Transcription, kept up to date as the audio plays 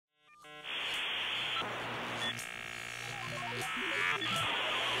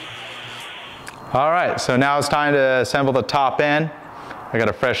All right, so now it's time to assemble the top end. I got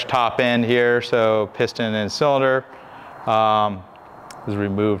a fresh top end here, so piston and cylinder was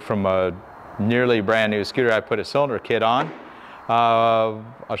removed from a nearly brand new scooter I put a cylinder kit on.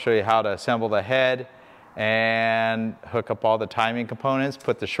 I'll show you how to assemble the head and hook up all the timing components,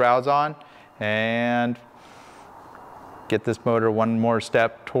 put the shrouds on, and get this motor one more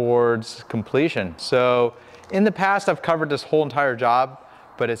step towards completion. So in the past, I've covered this whole entire job,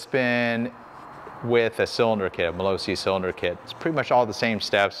 but it's been with a cylinder kit, a Malossi cylinder kit. It's pretty much all the same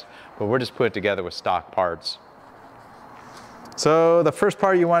steps, but we're just put it together with stock parts. So the first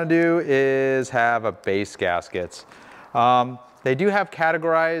part you want to do is have a base gaskets. They do have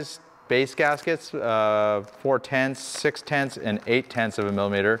categorized base gaskets, 4/10, 6/10, and 8/10 of a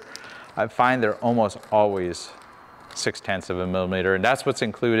millimeter. I find they're almost always 6/10 of a millimeter, and that's what's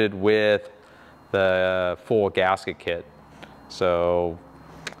included with the full gasket kit. So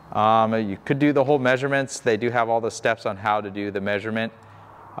you could do the whole measurements. They do have all the steps on how to do the measurement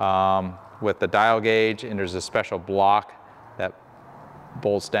with the dial gauge, and there's a special block that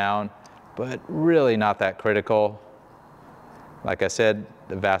bolts down, but really not that critical. Like I said,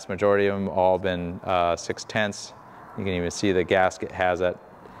 the vast majority of them all been 6/10. You can even see the gasket has that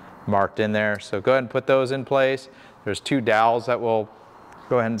marked in there. So go ahead and put those in place. There's 2 dowels that we'll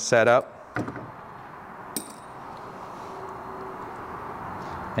go ahead and set up.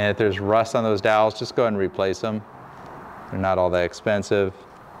 And if there's rust on those dowels, just go ahead and replace them. They're not all that expensive.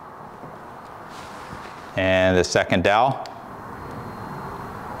 And the second dowel.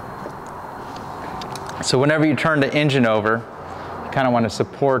 So whenever you turn the engine over, you kind of want to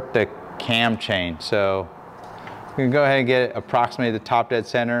support the cam chain. So you can go ahead and get approximately the top dead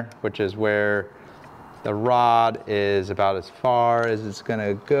center, which is where the rod is about as far as it's going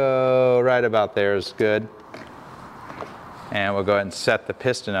to go. Right about there is good. And we'll go ahead and set the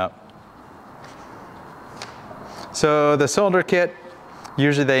piston up. So the cylinder kit,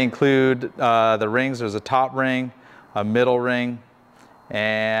 usually they include the rings. There's a top ring, a middle ring,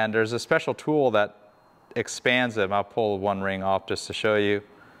 and there's a special tool that expands them. I'll pull one ring off just to show you.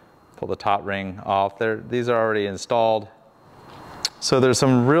 Pull the top ring off. These are already installed. So there's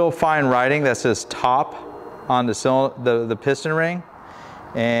some real fine writing that says top on the piston ring,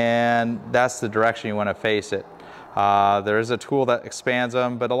 and that's the direction you want to face it. There is a tool that expands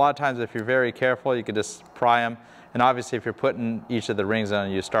them, but a lot of times if you're very careful, you can just pry them. And obviously if you're putting each of the rings on,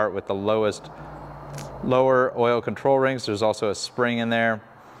 you start with the lower oil control rings. There's also a spring in there.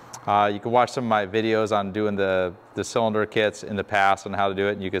 You can watch some of my videos on doing the cylinder kits in the past on how to do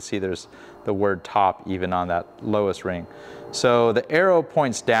it, and you can see there's the word top even on that lowest ring. So the arrow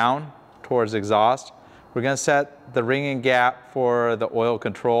points down towards exhaust. We're going to set the ringing gap for the oil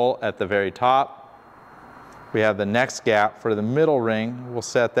control at the very top. We have the next gap for the middle ring. We'll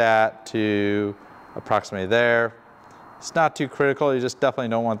set that to approximately there. It's not too critical. You just definitely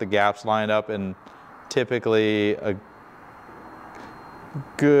don't want the gaps lined up, and typically a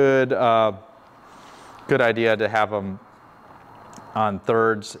good idea to have them on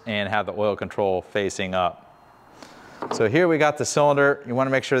thirds and have the oil control facing up. So here we got the cylinder. You want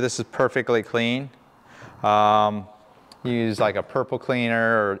to make sure this is perfectly clean. Use like a purple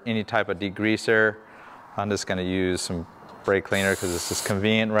cleaner or any type of degreaser. I'm just going to use some brake cleaner because this is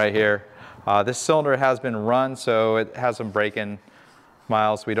convenient right here. This cylinder has been run, so it has some break-in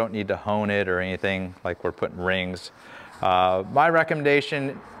miles. We don't need to hone it or anything like we're putting rings. My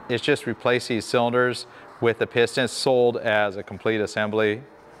recommendation is just replace these cylinders with the pistons sold as a complete assembly,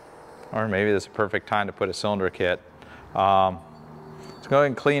 or maybe this is a perfect time to put a cylinder kit. Let's go ahead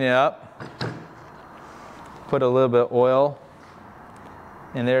and clean it up. Put a little bit of oil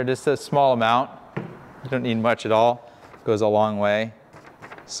in there, just a small amount. You don't need much at all. It goes a long way.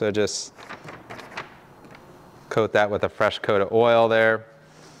 So just coat that with a fresh coat of oil there.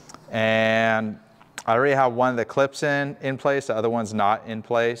 And I already have one of the clips in place, the other one's not in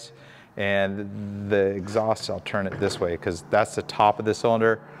place. And the exhaust, I'll turn it this way because that's the top of the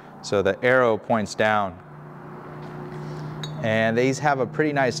cylinder. So the arrow points down. And these have a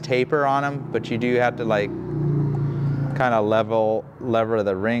pretty nice taper on them, but you do have to like kind of lever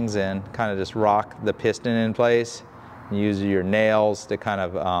the rings in, kind of just rock the piston in place. And use your nails to kind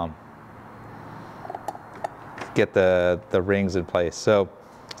of get the rings in place. So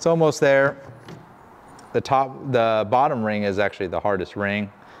it's almost there. The bottom ring is actually the hardest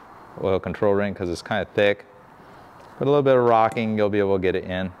ring, oil control ring, because it's kind of thick. But a little bit of rocking, you'll be able to get it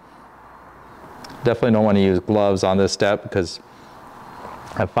in. Definitely don't want to use gloves on this step because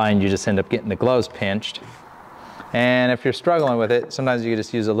I find you just end up getting the gloves pinched. And if you're struggling with it, sometimes you can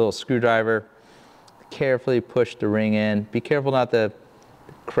just use a little screwdriver, carefully push the ring in. Be careful not to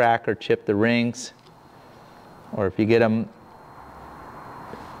crack or chip the rings, or if you get them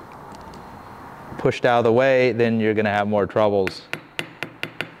pushed out of the way, then you're going to have more troubles.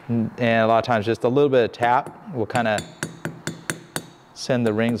 And a lot of times just a little bit of tap will kind of send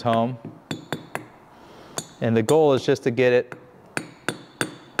the rings home. And the goal is just to get it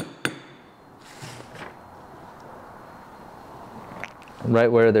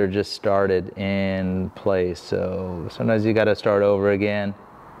right where they're just started in place. So sometimes you got to start over again.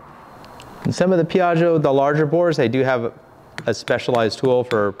 And some of the Piaggio, the larger bores, they do have a specialized tool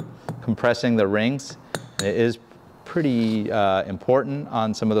for compressing the rings. It is pretty important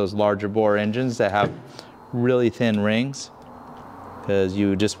on some of those larger bore engines that have really thin rings, because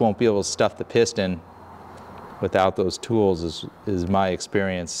you just won't be able to stuff the piston without those tools, is my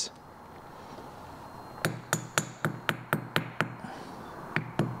experience.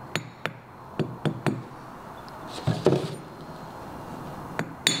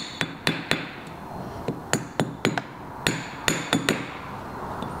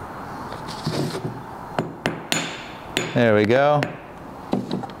 There we go.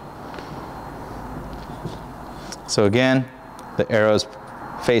 So again, the arrow's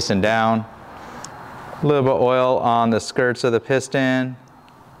facing down. A little bit of oil on the skirts of the piston.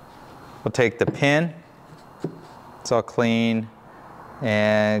 We'll take the pin, it's all clean,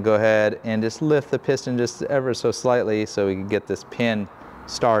 and go ahead and just lift the piston just ever so slightly so we can get this pin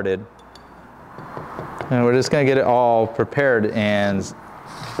started. And we're just gonna get it all prepared, and it's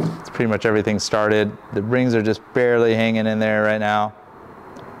pretty much everything started. The rings are just barely hanging in there right now,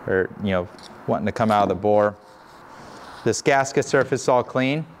 or wanting to come out of the bore. This gasket surface is all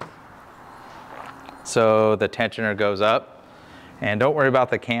clean, so the tensioner goes up. And don't worry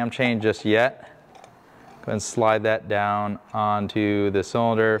about the cam chain just yet. Go ahead and slide that down onto the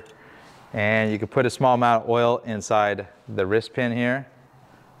cylinder, and you can put a small amount of oil inside the wrist pin here.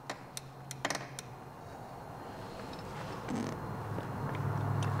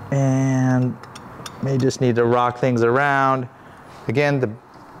 And may just need to rock things around. Again,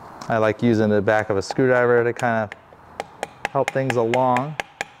 I like using the back of a screwdriver to kind of help things along.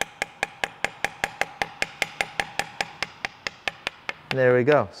 There we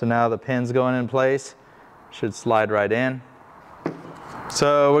go. So now the pin's going in place. Should slide right in.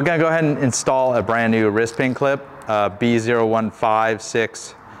 So we're gonna go ahead and install a brand new wrist pin clip.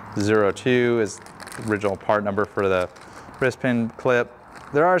 B015602 is the original part number for the wrist pin clip.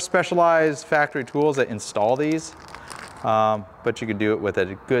 There are specialized factory tools that install these, but you can do it with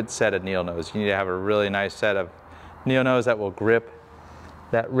a good set of needle nose. You need to have a really nice set of needle nose that will grip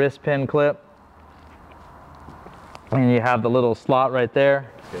that wrist pin clip. And you have the little slot right there.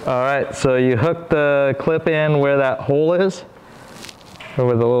 All right, so you hook the clip in where that hole is, or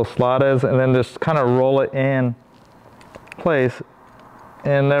where the little slot is, and then just kind of roll it in place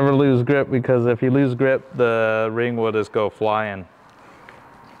and never lose grip, because if you lose grip, the ring will just go flying.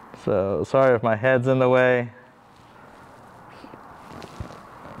 So sorry if my head's in the way.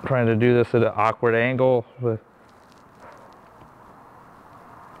 I'm trying to do this at an awkward angle with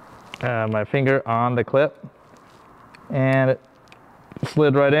my finger on the clip, and it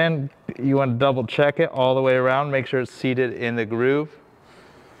slid right in. You want to double check it all the way around, make sure it's seated in the groove.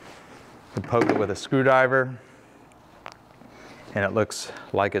 You poke it with a screwdriver, and it looks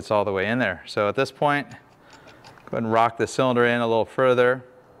like it's all the way in there. So at this point, go ahead and rock the cylinder in a little further.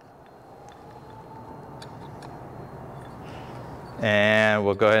 And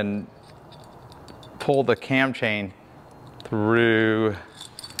we'll go ahead and pull the cam chain through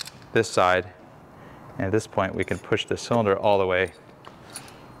this side. And at this point, we can push the cylinder all the way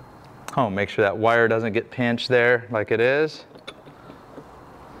home. Make sure that wire doesn't get pinched there like it is.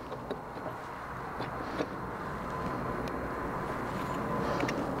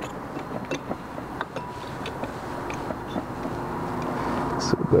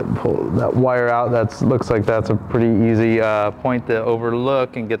 So go ahead and pull that wire out. That looks like that's a pretty easy point to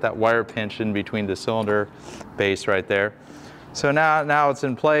overlook, and get that wire pinch in between the cylinder base right there. So now it's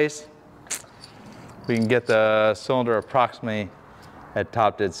in place. We can get the cylinder approximately at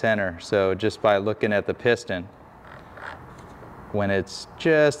top dead center. So just by looking at the piston, when it's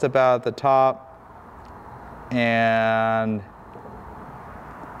just about the top, and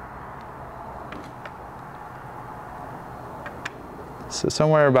so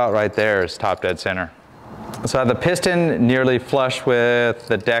somewhere about right there is top dead center. So I have the piston nearly flush with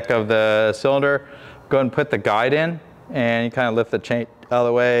the deck of the cylinder. Go ahead and put the guide in, and you kind of lift the chain out of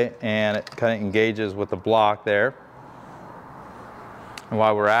the way, and it kind of engages with the block there. And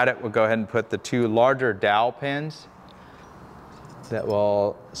while we're at it, we'll go ahead and put the two larger dowel pins that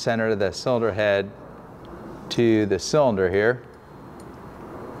will center the cylinder head to the cylinder here.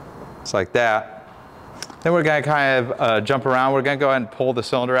 Just like that. Then we're gonna kind of jump around. We're gonna go ahead and pull the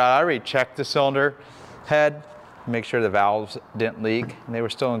cylinder out. I already checked the cylinder head, make sure the valves didn't leak, and they were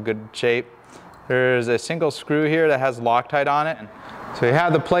still in good shape. There's a single screw here that has Loctite on it. So you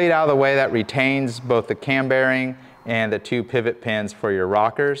have the plate out of the way that retains both the cam bearing and the 2 pivot pins for your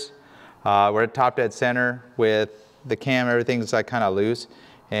rockers. We're at top dead center with the cam, everything's like kind of loose.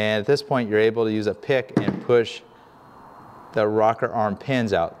 And at this point, you're able to use a pick and push the rocker arm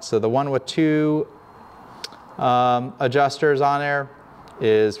pins out. So the one with 2 adjusters on there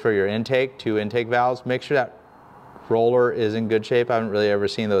is for your intake, 2 intake valves. Make sure that roller is in good shape. I haven't really ever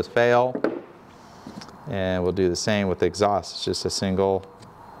seen those fail. And we'll do the same with the exhaust. It's just a single,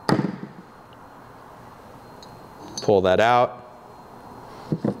 pull that out.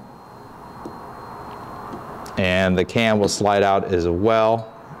 And the cam will slide out as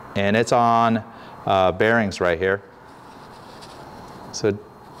well. And it's on bearings right here. So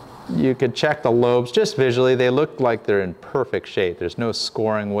you could check the lobes just visually. They look like they're in perfect shape. There's no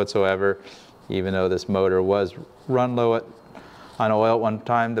scoring whatsoever, even though this motor was run low on oil at one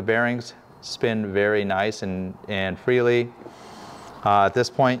time. The bearings spin very nice and freely. At this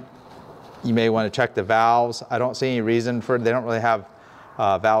point, you may want to check the valves. I don't see any reason for it. They don't really have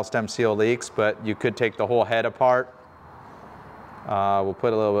valve stem seal leaks, but you could take the whole head apart. We'll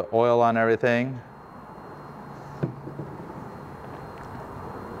put a little bit of oil on everything.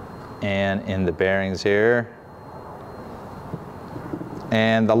 And in the bearings here.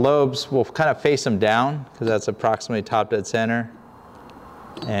 And the lobes, we'll kind of face them down because that's approximately top dead center.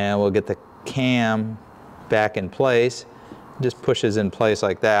 And we'll get the cam back in place. It just pushes in place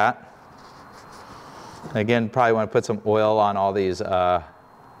like that. Again, probably want to put some oil on all these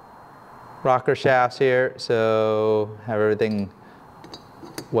rocker shafts here, so have everything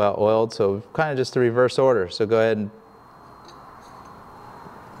well oiled. So kind of just the reverse order. So go ahead and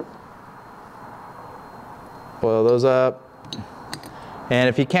oil those up. And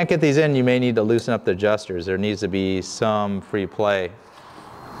if you can't get these in, you may need to loosen up the adjusters. There needs to be some free play.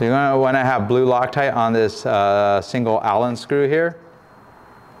 You're going to want to have blue Loctite on this single Allen screw here.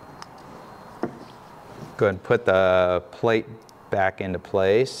 Go ahead and put the plate back into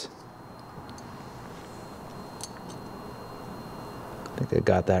place. I think I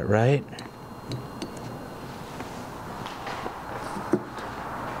got that right.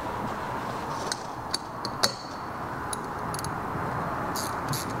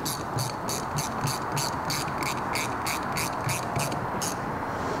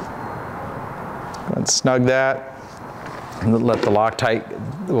 Snug that and let the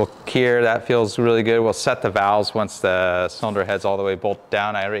Loctite will cure. That feels really good. We'll set the valves once the cylinder head's all the way bolted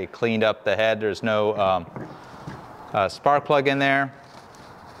down. I already cleaned up the head. There's no spark plug in there.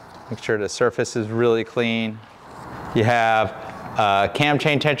 Make sure the surface is really clean. You have a cam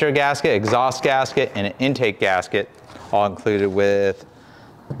chain tensioner gasket, exhaust gasket, and an intake gasket, all included with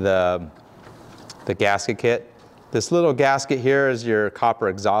the gasket kit. This little gasket here is your copper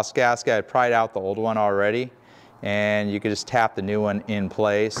exhaust gasket. I pried out the old one already, and you could just tap the new one in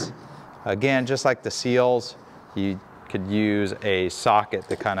place. Again, just like the seals, you could use a socket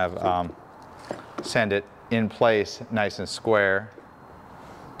to kind of send it in place nice and square.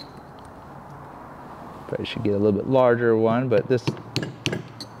 Probably should get a little bit larger one, but this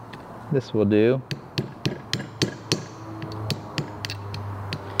will do.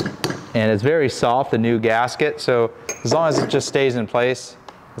 And it's very soft, the new gasket, so as long as it just stays in place,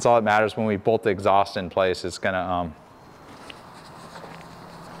 that's all that matters. When we bolt the exhaust in place, it's gonna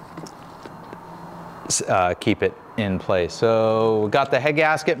keep it in place. So we got the head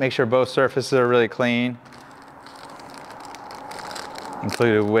gasket, make sure both surfaces are really clean.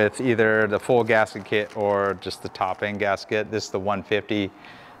 Included with either the full gasket kit or just the top end gasket. This is the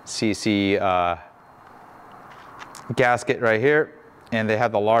 150cc gasket right here. And they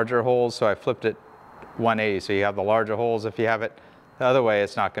have the larger holes, so I flipped it 180. So you have the larger holes. If you have it the other way,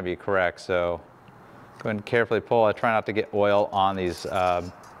 it's not going to be correct. So go ahead and carefully pull. I try not to get oil on these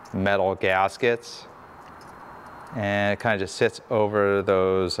metal gaskets. And it kind of just sits over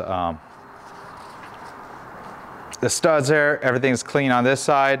those, the studs there. Everything's clean on this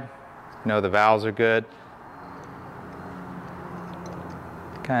side. You know, the valves are good.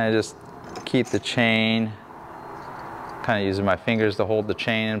 Kind of just keep the chain. Kind of using my fingers to hold the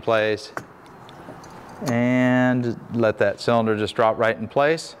chain in place and let that cylinder just drop right in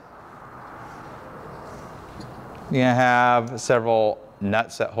place. You're gonna have several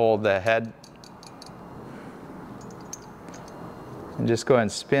nuts that hold the head. And just go ahead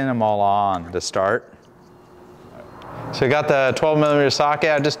and spin them all on to start. So I got the 12mm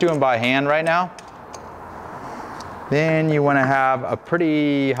socket. I'm just doing by hand right now. Then you want to have a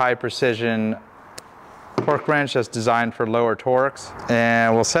pretty high precision torque wrench that's designed for lower torques.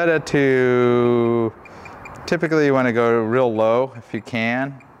 And we'll set it to, typically you want to go real low if you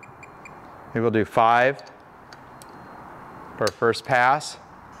can. Maybe we'll do 5 for first pass.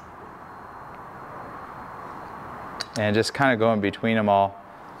 And just kind of go in between them all.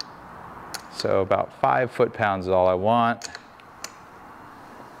 So about 5 foot-pounds is all I want.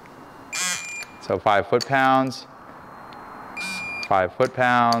 So 5 foot-pounds, 5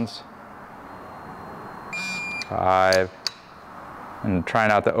 foot-pounds, 5, and try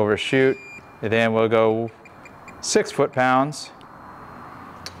not to overshoot. And then we'll go 6 foot-pounds,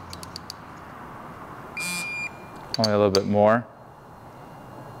 only a little bit more.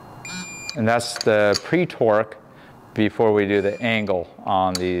 And that's the pre-torque before we do the angle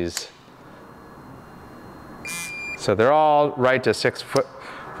on these. So they're all right to 6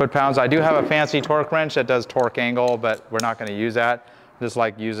 foot-pounds. I do have a fancy torque wrench that does torque angle, but we're not going to use that. Just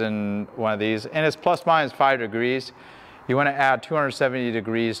like using one of these. And it's plus minus 5 degrees. You want to add 270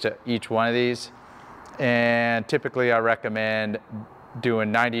 degrees to each one of these. And typically I recommend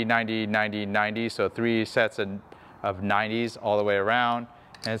doing 90, 90, 90, 90. So 3 sets of 90s all the way around.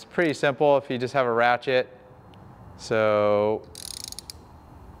 And it's pretty simple if you just have a ratchet. So,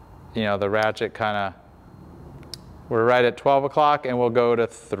 you know, the ratchet kind of, we're right at 12 o'clock and we'll go to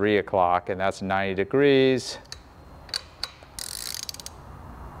 3 o'clock and that's 90 degrees.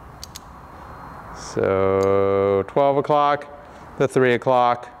 So 12 o'clock to 3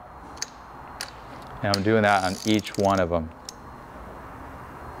 o'clock. And I'm doing that on each one of them.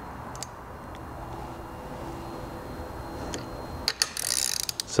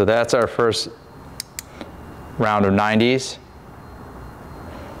 So that's our first round of 90s.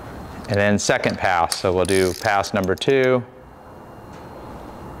 And then second pass, so we'll do pass number 2.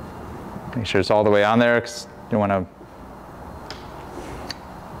 Make sure it's all the way on there, because you want to.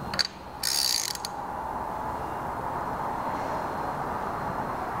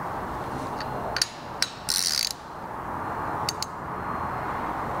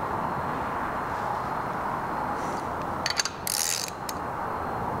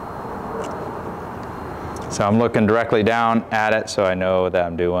 So I'm looking directly down at it so I know that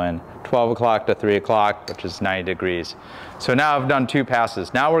I'm doing 12 o'clock to 3 o'clock, which is 90 degrees. So now I've done 2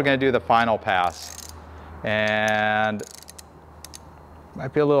 passes. Now we're going to do the final pass. And it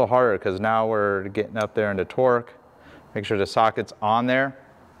might be a little harder because now we're getting up there into torque. Make sure the socket's on there.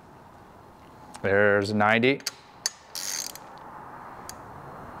 There's 90.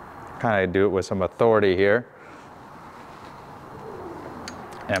 Kind of do it with some authority here.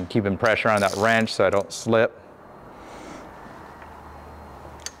 And I'm keeping pressure on that wrench so I don't slip.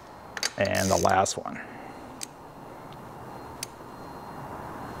 And the last one.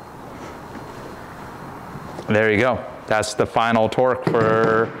 There you go. That's the final torque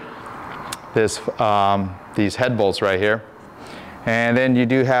for this, these head bolts right here. And then you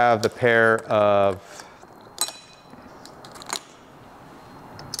do have the pair of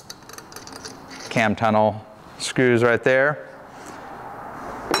cam tunnel screws right there.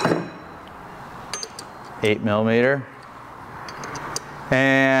 8mm,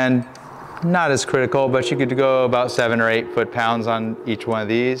 and not as critical, but you could go about 7 or 8 foot-pounds on each one of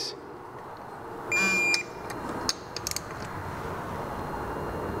these.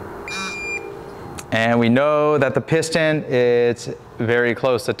 And we know that the piston, it's very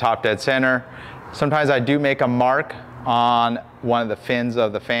close to top dead center. Sometimes I do make a mark on one of the fins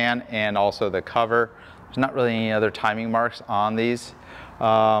of the fan and also the cover. There's not really any other timing marks on these.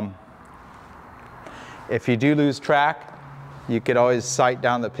 If you do lose track, you could always sight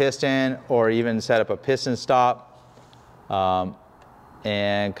down the piston or even set up a piston stop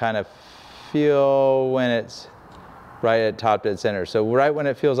and kind of feel when it's right at top dead center. So right when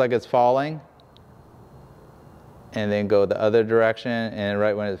it feels like it's falling, and then go the other direction, and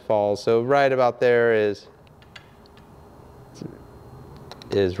right when it falls. So right about there is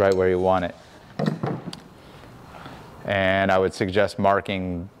right where you want it. And I would suggest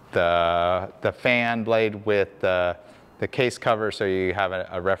marking the fan blade with the case cover so you have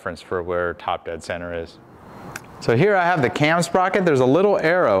a reference for where top dead center is. So here I have the cam sprocket. There's a little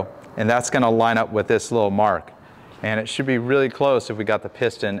arrow and that's going to line up with this little mark. And it should be really close if we got the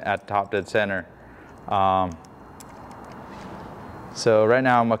piston at top dead center. So right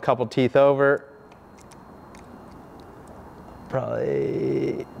now I'm a couple teeth over.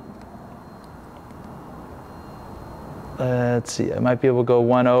 Probably, let's see, I might be able to go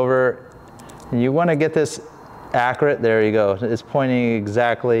 1 over. And you want to get this accurate. There you go. It's pointing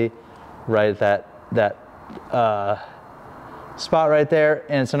exactly right at that spot right there,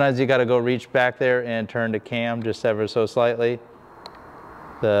 and sometimes you got to go reach back there and turn the cam just ever so slightly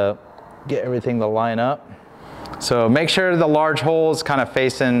to get everything to line up. So make sure the large hole is kind of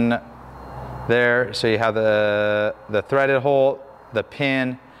facing there, so you have the threaded hole, the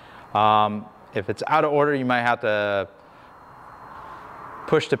pin. If it's out of order, you might have to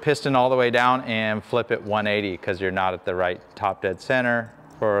push the piston all the way down and flip it 180 because you're not at the right top dead center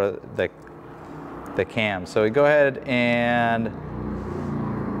for the cam. So we go ahead and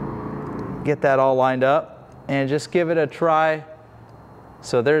get that all lined up and just give it a try.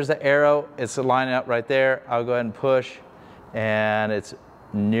 So there's the arrow, it's lining up right there. I'll go ahead and push and it's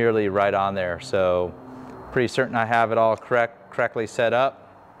nearly right on there. So pretty certain I have it all correctly set up.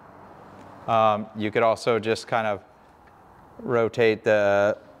 You could also just kind of rotate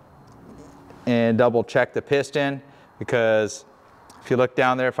and double check the piston, because if you look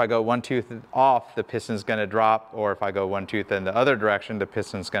down there, if I go one tooth off, the piston's gonna drop, or if I go one tooth in the other direction, the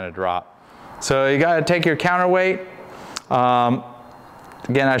piston's gonna drop. So you gotta take your counterweight.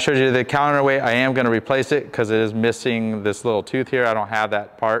 Again, I showed you the counterweight. I am gonna replace it because it is missing this little tooth here. I don't have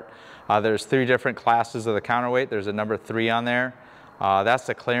that part. There's 3 different classes of the counterweight. There's a number 3 on there. That's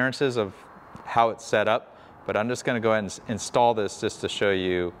the clearances of how it's set up, but I'm just gonna go ahead and install this just to show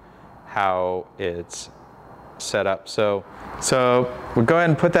you how it's set up. So we'll go ahead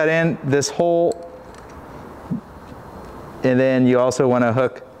and put that in this hole, and then you also wanna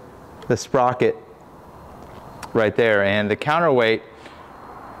hook the sprocket right there. And the counterweight,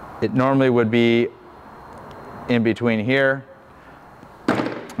 it normally would be in between here.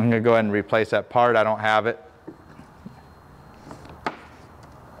 I'm gonna go ahead and replace that part. I don't have it.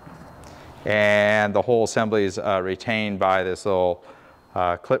 And the whole assembly is retained by this little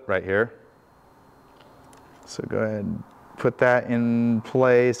clip right here. So go ahead and put that in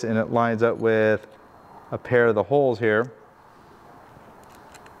place, and it lines up with a pair of the holes here.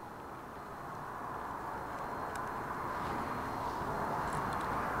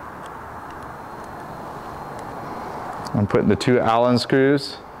 I'm putting the 2 Allen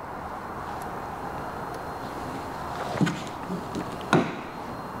screws.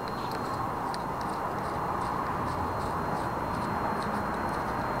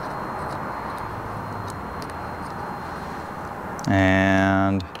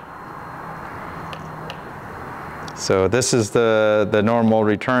 And so this is the normal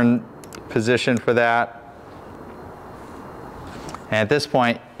return position for that. And at this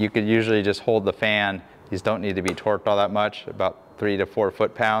point, you could usually just hold the fan. These don't need to be torqued all that much, about 3 to 4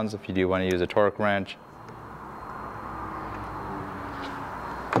 foot-pounds if you do want to use a torque wrench.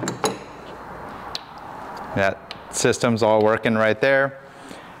 That system's all working right there.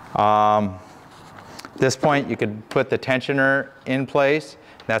 At this point, you could put the tensioner in place.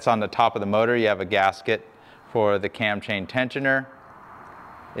 That's on the top of the motor. You have a gasket for the cam chain tensioner.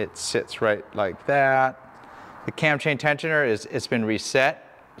 It sits right like that. The cam chain tensioner it's been reset.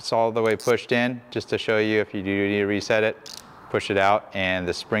 It's all the way pushed in, just to show you if you do need to reset it, push it out, and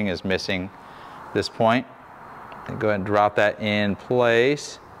the spring is missing this point. And go ahead and drop that in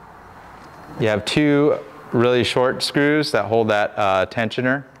place. You have 2 really short screws that hold that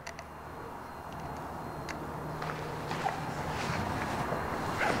tensioner.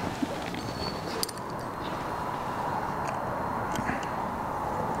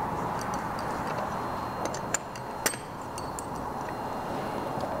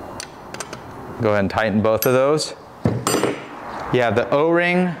 Go ahead and tighten both of those. You have the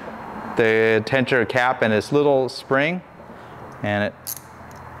O-ring, the tensioner cap, and this little spring, and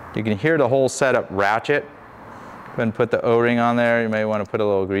you can hear the whole setup ratchet. Go ahead and put the O-ring on there. You may want to put a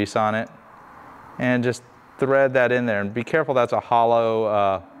little grease on it, and just thread that in there. And be careful, that's a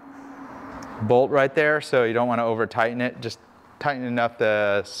hollow bolt right there, so you don't want to over tighten it. Just tighten enough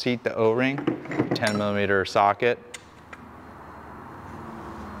to seat the O-ring, 10mm socket.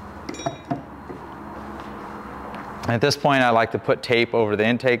 At this point, I like to put tape over the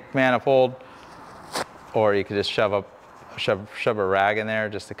intake manifold, or you could just shove a rag in there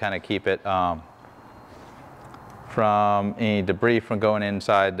just to kind of keep it from any debris from going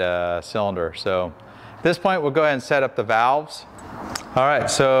inside the cylinder. So at this point, we'll go ahead and set up the valves. All right,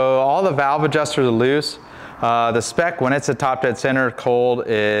 so all the valve adjusters are loose. The spec, when it's a top dead center cold,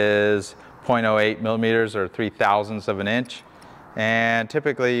 is 0.08 millimeters or 3/1000ths of an inch. And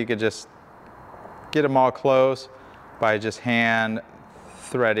typically, you could just get them all close by just hand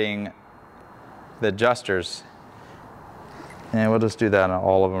threading the adjusters. And we'll just do that on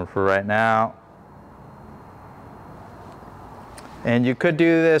all of them for right now. And you could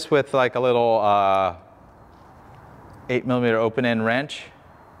do this with like a little 8mm open end wrench.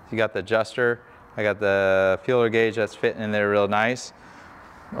 You got the adjuster. I got the feeler gauge that's fitting in there real nice.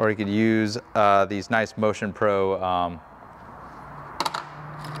 Or you could use these nice Motion Pro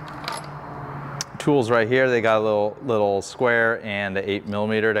tools right here. They got a little square and the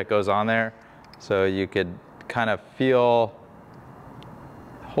 8mm that goes on there. So you could kind of feel,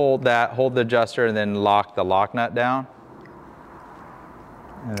 hold the adjuster and then lock the lock nut down.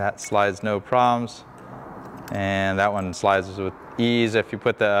 And that slides no problems. And that one slides with ease. If you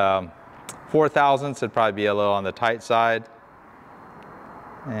put the 4/1000, it'd probably be a little on the tight side.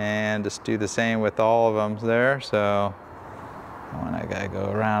 And just do the same with all of them there. So I gotta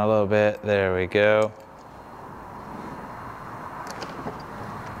go around a little bit. There we go.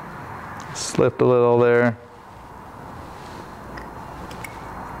 Slipped a little there.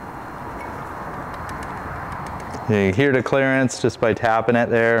 You hear the clearance just by tapping it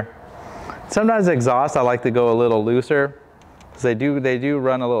there. Sometimes exhaust, I like to go a little looser because they do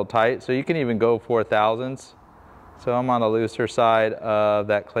run a little tight. So you can even go 4/1000. So I'm on the looser side of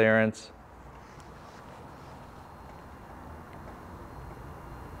that clearance.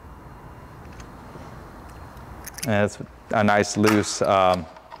 And it's a nice loose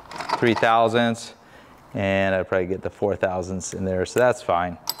 3/1000, and I'd probably get the 4/1000 in there, so that's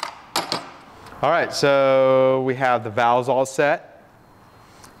fine. All right, so we have the valves all set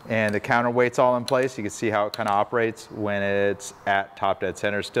and the counterweight's all in place. You can see how it kind of operates when it's at top dead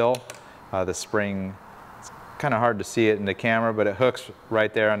center still. The spring, it's kind of hard to see it in the camera, but it hooks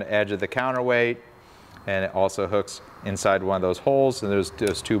right there on the edge of the counterweight, and it also hooks inside one of those holes, and there's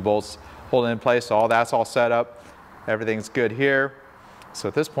those 2 bolts holding it in place. So all that's all set up. Everything's good here. So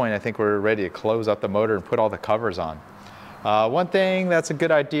at this point, I think we're ready to close up the motor and put all the covers on. One thing that's a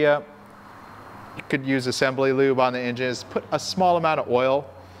good idea, you could use assembly lube on the engine, is put a small amount of oil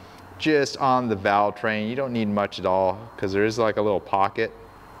just on the valve train. You don't need much at all because there is like a little pocket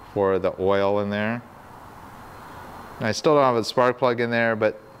for the oil in there. And I still don't have a spark plug in there,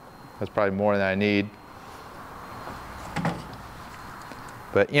 but that's probably more than I need.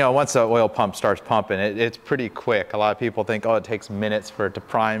 But you know, once the oil pump starts pumping, it's pretty quick. A lot of people think, oh, it takes minutes for it to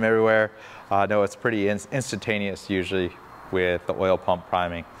prime everywhere. No, it's pretty instantaneous usually with the oil pump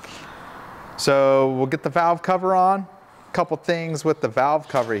priming. So we'll get the valve cover on. A couple things with the valve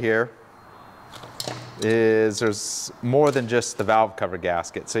cover here is there's more than just the valve cover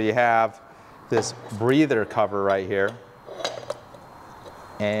gasket. So you have this breather cover right here,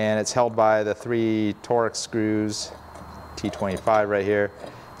 and it's held by the 3 Torx screws, T25 right here.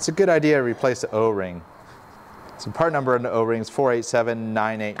 It's a good idea to replace the O-ring. So part number on the O-ring is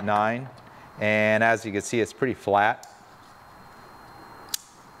 487989, and as you can see, it's pretty flat.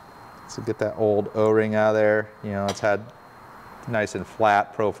 So get that old O-ring out of there. You know, it's had nice and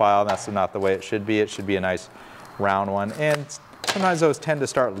flat profile, and that's not the way it should be. It should be a nice round one, and sometimes those tend to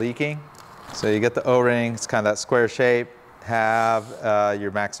start leaking. So you get the O-ring, it's kind of that square shape. Have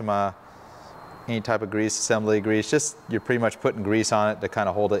your Maxima, any type of grease, assembly grease, just you're pretty much putting grease on it to kind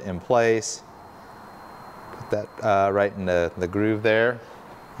of hold it in place. Put that right in the groove there,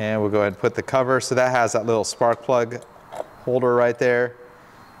 and we'll go ahead and put the cover. So that has that little spark plug holder right there.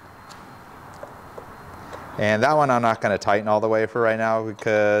 And that one I'm not going to tighten all the way for right now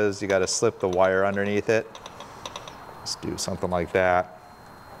because you got to slip the wire underneath it. Let's do something like that.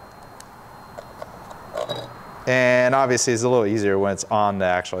 And obviously it's a little easier when it's on the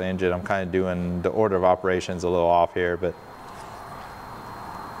actual engine. I'm kind of doing the order of operations a little off here, but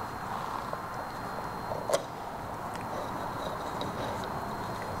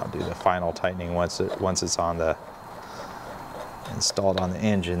I'll do the final tightening once it's on the installed on the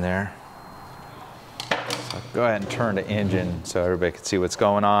engine there. So go ahead and turn the engine so everybody can see what's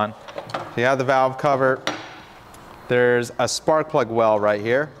going on. So you have the valve cover. There's a spark plug well right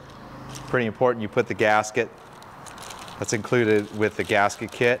here. Pretty important you put the gasket. That's included with the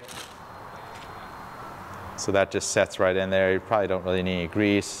gasket kit. So that just sets right in there. You probably don't really need any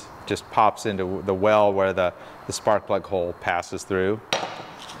grease. Just pops into the well where the spark plug hole passes through.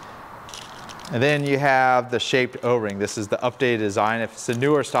 And then you have the shaped O-ring. This is the updated design. If it's a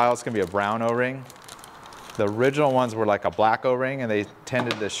newer style, it's gonna be a brown O-ring. The original ones were like a black O-ring, and they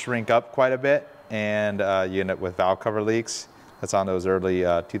tended to shrink up quite a bit, and you end up with valve cover leaks. That's on those early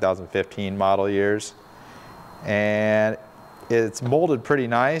 2015 model years. And it's molded pretty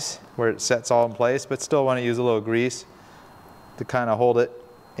nice where it sets all in place, but still want to use a little grease to kind of hold it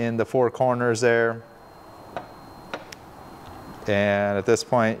in the 4 corners there. And at this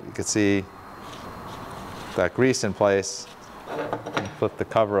point, you can see that grease in place. And flip the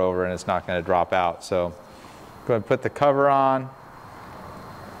cover over and it's not going to drop out. So go ahead and put the cover on.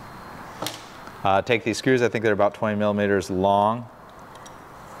 Take these screws, I think they're about 20 millimeters long.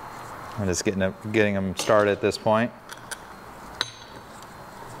 I'm just getting them started at this point.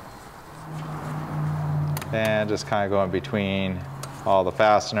 And just kind of going between all the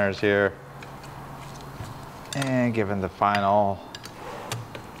fasteners here. And giving the final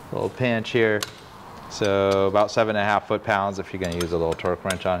little pinch here. So about 7.5 foot-pounds if you're going to use a little torque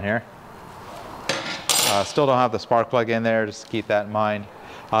wrench on here. Still don't have the spark plug in there, just keep that in mind.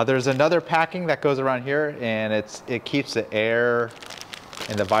 There's another packing that goes around here, and it keeps the air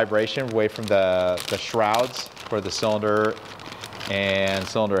and the vibration away from the shrouds for the cylinder and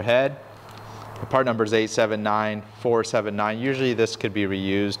cylinder head. The part number is 879479. Usually this could be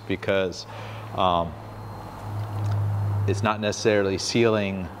reused because it's not necessarily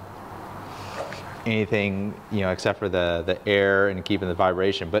sealing anything, you know, except for the air and keeping the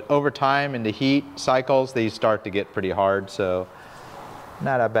vibration. But over time in the heat cycles, they start to get pretty hard, so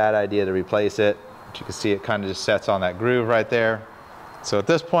not a bad idea to replace it. But you can see it kind of just sets on that groove right there. So at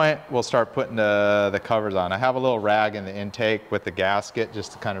this point, we'll start putting the covers on. I have a little rag in the intake with the gasket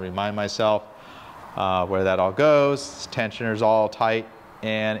just to kind of remind myself where that all goes. Tensioner's all tight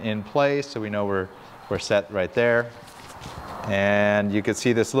and in place, so we know we're set right there. And you can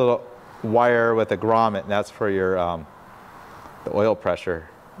see this little wire with a grommet, and that's for your the oil pressure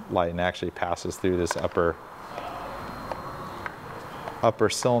light, and actually passes through this upper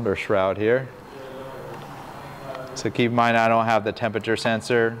cylinder shroud here. So keep in mind I don't have the temperature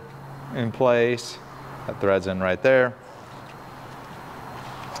sensor in place. That threads in right there.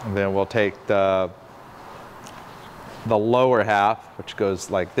 And then we'll take the lower half, which goes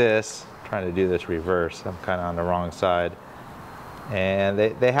like this. I'm trying to do this reverse. I'm kind of on the wrong side. And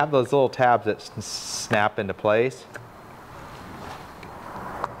they have those little tabs that snap into place.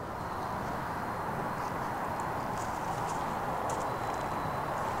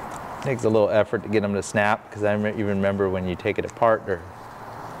 Takes a little effort to get them to snap, because I even remember when you take it apart, they're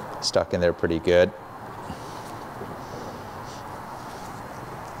stuck in there pretty good.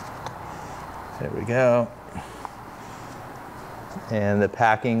 There we go. And the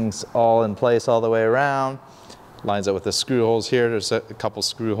packing's all in place all the way around. Lines up with the screw holes here. There's a couple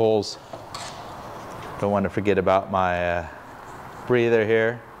screw holes. Don't want to forget about my breather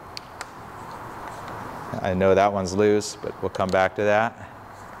here. I know that one's loose, but we'll come back to that.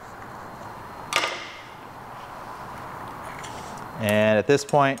 And at this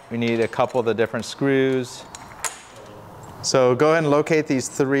point, we need a couple of the different screws. So go ahead and locate these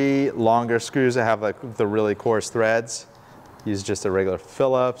 3 longer screws that have like the really coarse threads. Use just a regular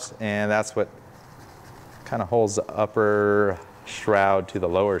Phillips, and that's what kind of holds the upper shroud to the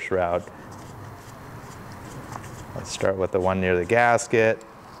lower shroud. Let's start with the one near the gasket.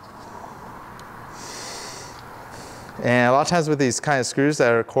 And a lot of times with these kind of screws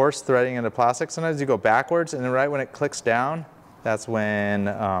that are coarse threading into plastic, sometimes you go backwards, and then right when it clicks down, that's when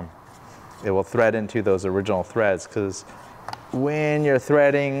it will thread into those original threads. Because when you're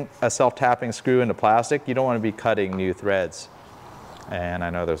threading a self-tapping screw into plastic, you don't want to be cutting new threads. And I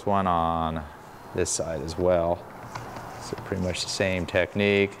know there's one on this side as well. So pretty much the same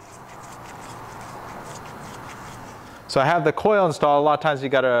technique. So I have the coil installed. A lot of times you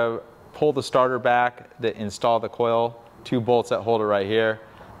gotta pull the starter back to install the coil. 2 bolts that hold it right here.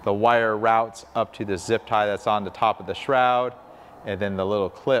 The wire routes up to the zip tie that's on the top of the shroud, and then the little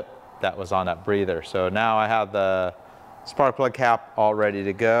clip that was on that breather. So now I have the spark plug cap all ready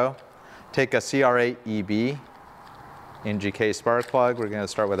to go. Take a CR8 EB NGK spark plug. We're gonna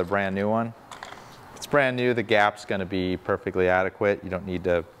start with a brand new one. If it's brand new, the gap's gonna be perfectly adequate. You don't need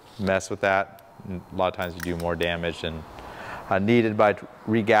to mess with that. A lot of times you do more damage than needed by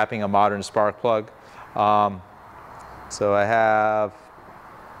regapping a modern spark plug. So I have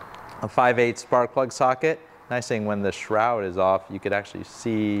a 5/8 spark plug socket. Nice thing, when the shroud is off, you could actually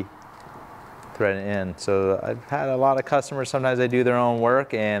see threading in. So I've had a lot of customers, sometimes they do their own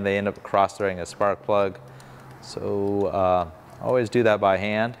work and they end up cross-threading a spark plug. So always do that by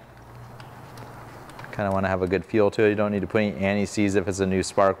hand. Kind of want to have a good feel to it. You don't need to put any anti-seize if it's a new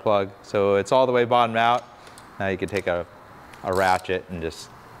spark plug. So it's all the way bottomed out. Now you can take a ratchet and just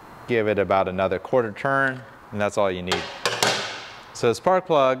give it about another 1/4 turn, and that's all you need. So the spark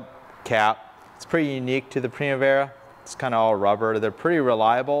plug cap, it's pretty unique to the Primavera. It's kind of all rubber. They're pretty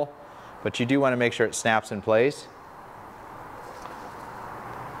reliable, but you do want to make sure it snaps in place.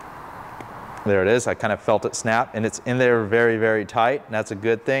 There it is. I kind of felt it snap, and it's in there very, very tight, and that's a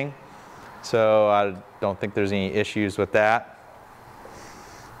good thing. So I don't think there's any issues with that.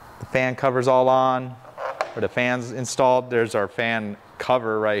 The fan cover's all on, or the fan's installed. There's our fan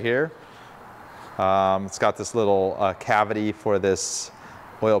cover right here. It's got this little cavity for this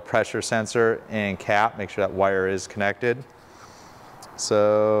oil pressure sensor and cap. Make sure that wire is connected.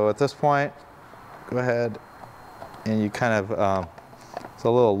 So at this point, go ahead and you kind of, it's a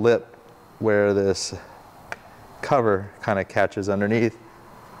little lip where this cover kind of catches underneath.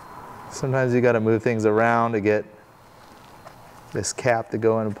 Sometimes you got to move things around to get this cap to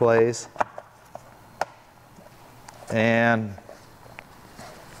go into place. And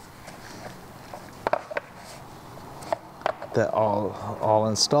that all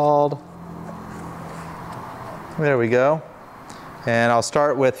installed. There we go. And I'll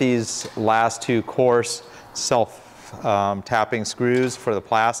start with these last two coarse self-tapping screws for the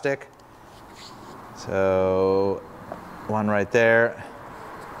plastic. So one right there,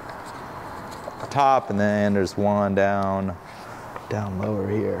 top, and then there's one down lower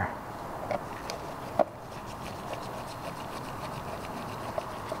here.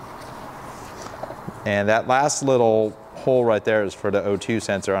 And that last little hole right there is for the O2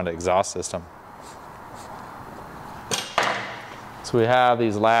 sensor on the exhaust system. So we have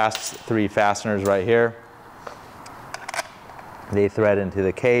these last three fasteners right here. They thread into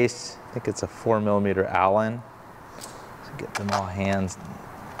the case. I think it's a 4mm Allen. So get them all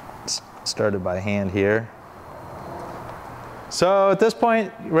started by hand here. So at this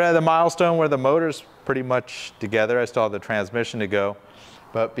point, we're at the milestone where the motor's pretty much together. I still have the transmission to go.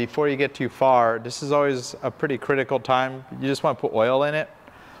 But before you get too far, this is always a pretty critical time. You just want to put oil in it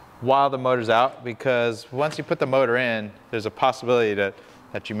while the motor's out, because once you put the motor in, there's a possibility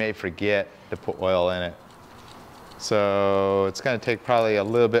that you may forget to put oil in it. So it's going to take probably a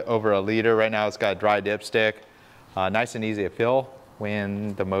little bit over 1 liter. Right now it's got a dry dipstick. Nice and easy to fill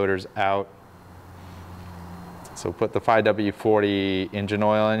when the motor's out. So put the 5W40 engine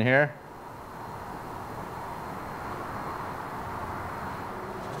oil in here.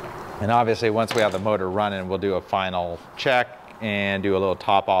 And obviously once we have the motor running, we'll do a final check and do a little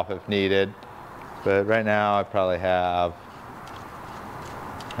top off if needed. But right now I probably have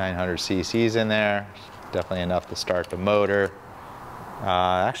 900 cc's in there. Definitely enough to start the motor.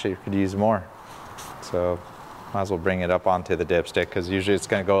 Actually, you could use more. So might as well bring it up onto the dipstick, because usually it's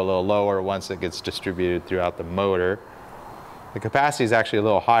going to go a little lower once it gets distributed throughout the motor. The capacity is actually a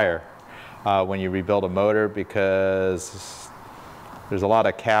little higher when you rebuild a motor, because there's a lot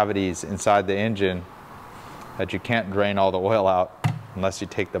of cavities inside the engine that you can't drain all the oil out unless you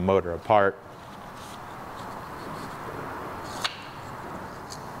take the motor apart.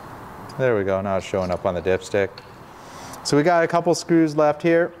 There we go, now it's showing up on the dipstick. So we got a couple screws left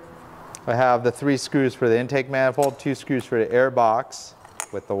here. I have the 3 screws for the intake manifold, 2 screws for the air box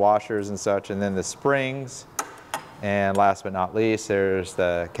with the washers and such, and then the springs. And last but not least, there's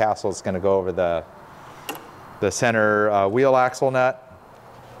the castle that's going to go over the center wheel axle nut.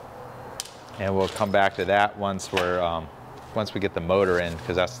 And we'll come back to that once we get the motor in,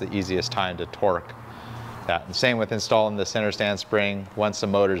 because that's the easiest time to torque that. And same with installing the center stand spring. Once the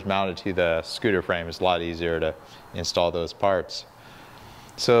motor's mounted to the scooter frame, it's a lot easier to install those parts.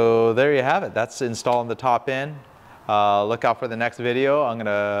 So there you have it. That's installing the top end. Look out for the next video. I'm going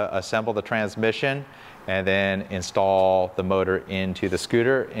to assemble the transmission and then install the motor into the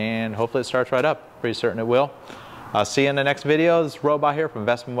scooter, and hopefully it starts right up. Pretty certain it will. I'll see you in the next video. This is Robot here from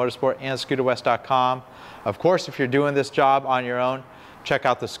Vespa Motorsport and ScooterWest.com. Of course, if you're doing this job on your own, check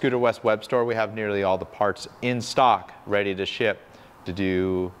out the Scooter West web store. We have nearly all the parts in stock, ready to ship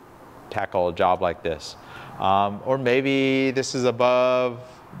to tackle a job like this. Or maybe this is above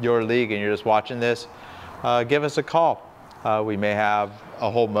your league and you're just watching this, give us a call. We may have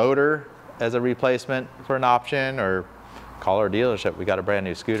a whole motor as a replacement for an option, or call our dealership. We got a brand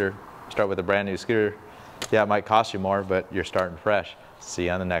new scooter. Start with a brand new scooter. Yeah, it might cost you more, but you're starting fresh. See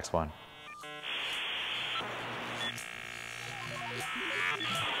you on the next one.